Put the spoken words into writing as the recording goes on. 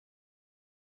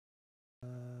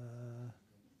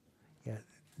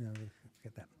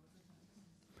Get that.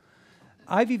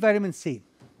 IV vitamin C.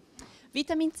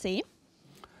 Vitamin C,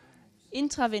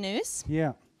 intravenös,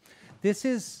 Yeah. This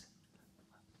is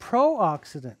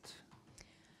pro-oxidant.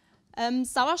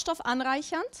 Sauerstoff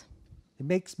anreichernd. It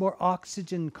makes more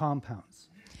oxygen compounds.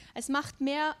 Es macht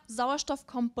mehr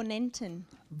Sauerstoffkomponenten.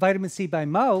 Vitamin C by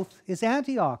mouth is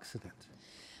antioxidant.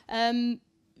 Wenn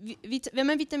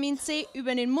man Vitamin C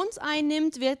über den Mund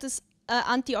einnimmt, wird es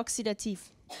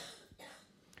antioxidativ.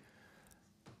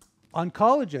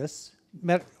 Oncologists,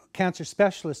 cancer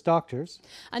specialist doctors,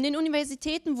 An den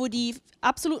Universitäten, wo die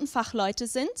absoluten Fachleute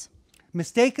sind,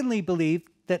 mistakenly believe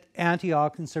that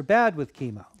antioxidants are bad with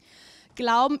chemo.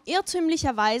 glauben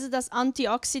irrtümlicherweise, dass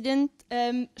Antioxidant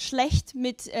schlecht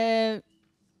mit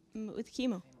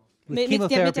Chemo. With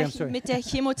chemotherapy, I'm sorry. Mit der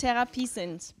Chemotherapie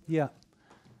sind. Yeah.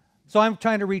 So I'm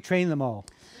trying to retrain them all.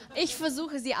 Ich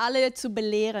versuche sie alle zu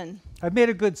belehren. I've made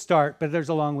a good start, but there's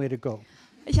a long way to go.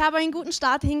 Ich habe einen guten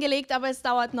Start hingelegt, aber es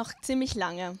dauert noch ziemlich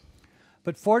lange.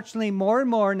 But fortunately, more and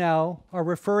more now are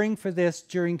referring for this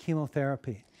during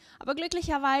chemotherapy. Aber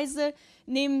glücklicherweise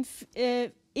nehmen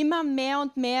immer mehr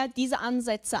und mehr diese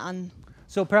Ansätze an.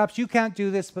 So perhaps you can't do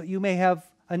this, but you may have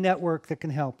a network that can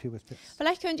help you with this.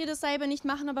 Vielleicht könnt ihr das selber nicht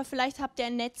machen, aber vielleicht habt ihr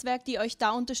ein Netzwerk, die euch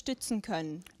da unterstützen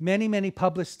können. Many, many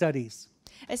published studies.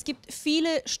 Es gibt viele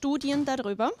Studien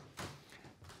darüber.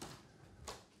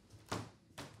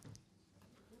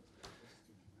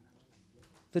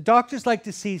 The doctors like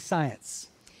to see science.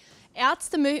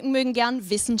 Ärzte mögen gern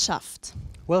Wissenschaft.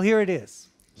 Well, here it is.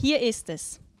 Hier ist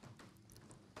es.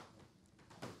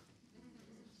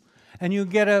 And you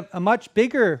get a much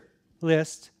bigger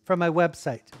list from my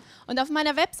website. Und auf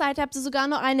meiner Webseite habt ihr sogar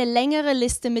noch eine längere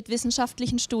Liste mit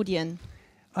wissenschaftlichen Studien.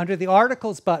 Under the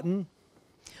articles button,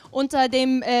 Unter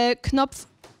dem Knopf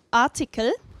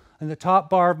Artikel on the top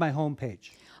bar of my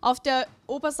homepage. auf der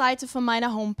Oberseite von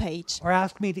meiner Homepage. Or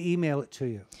ask me to email it to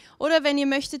you. Oder wenn ihr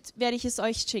möchtet, werde ich es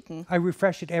euch schicken. I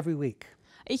refresh it every week.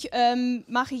 Ich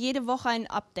mache jede Woche ein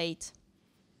Update.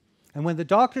 And when the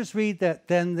doctors read that,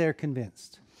 then they're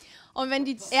convinced. Und wenn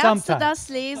die Ärzte Sometimes. das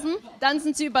lesen, dann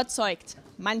sind sie überzeugt.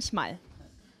 Manchmal.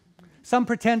 Some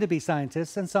pretend to be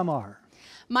scientists and some are.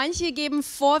 Manche geben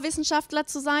vor, Wissenschaftler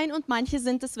zu sein und manche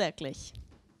sind es wirklich.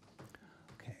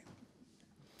 Okay.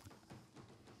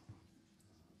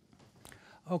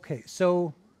 Okay,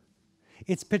 so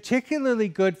it's particularly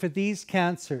good for these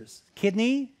cancers.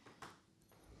 Kidney,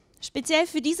 Speziell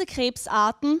für diese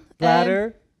Krebsarten,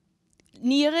 bladder,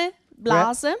 Niere,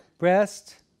 Blase,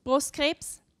 breast,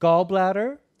 Brustkrebs,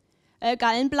 gallbladder,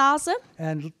 Gallenblase,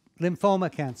 and lymphoma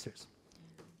cancers.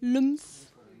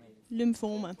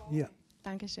 Lymphome. Yeah.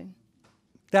 Dankeschön.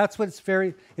 That's what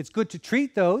it's good to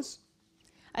treat those,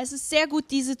 Es ist sehr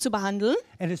gut, diese zu behandeln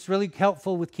and it's really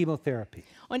helpful with chemotherapy.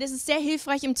 und es ist sehr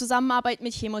hilfreich in Zusammenarbeit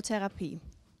mit Chemotherapie.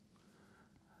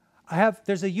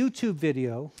 There's a YouTube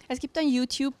video Es gibt einen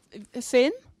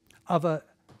YouTube-Film of a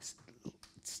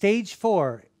stage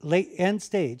 4, late end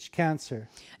stage cancer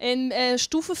in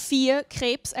Stufe 4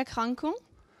 Krebserkrankung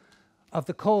of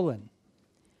the colon.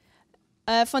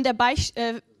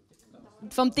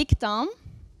 Vom Dickdarm,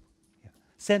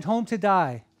 Sent home to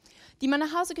die die man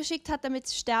nach Hause geschickt hat, damit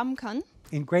sie sterben kann.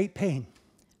 in great pain.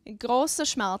 Große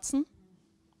Schmerzen.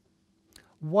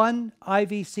 One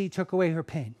IVC took away her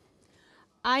pain.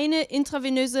 Eine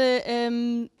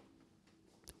intravenöse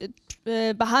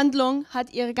Behandlung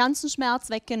hat ihren ganzen Schmerz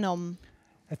weggenommen.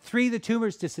 At 3, the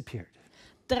tumors disappeared.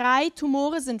 3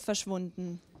 Tumore sind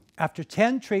verschwunden. After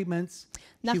 10 treatments,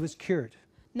 Nach- she was cured.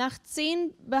 Nach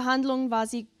 10 Behandlungen war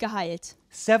sie geheilt.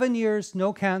 7 years,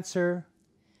 no cancer,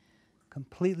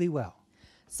 completely well.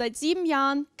 Seit 7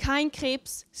 Jahren kein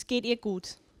Krebs, es geht ihr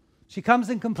gut. She comes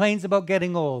and complains about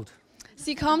getting old.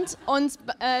 Sie kommt und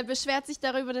beschwert sich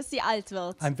darüber, dass sie alt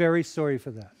wird. I'm very sorry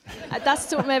for that. Das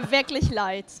tut mir wirklich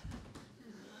leid.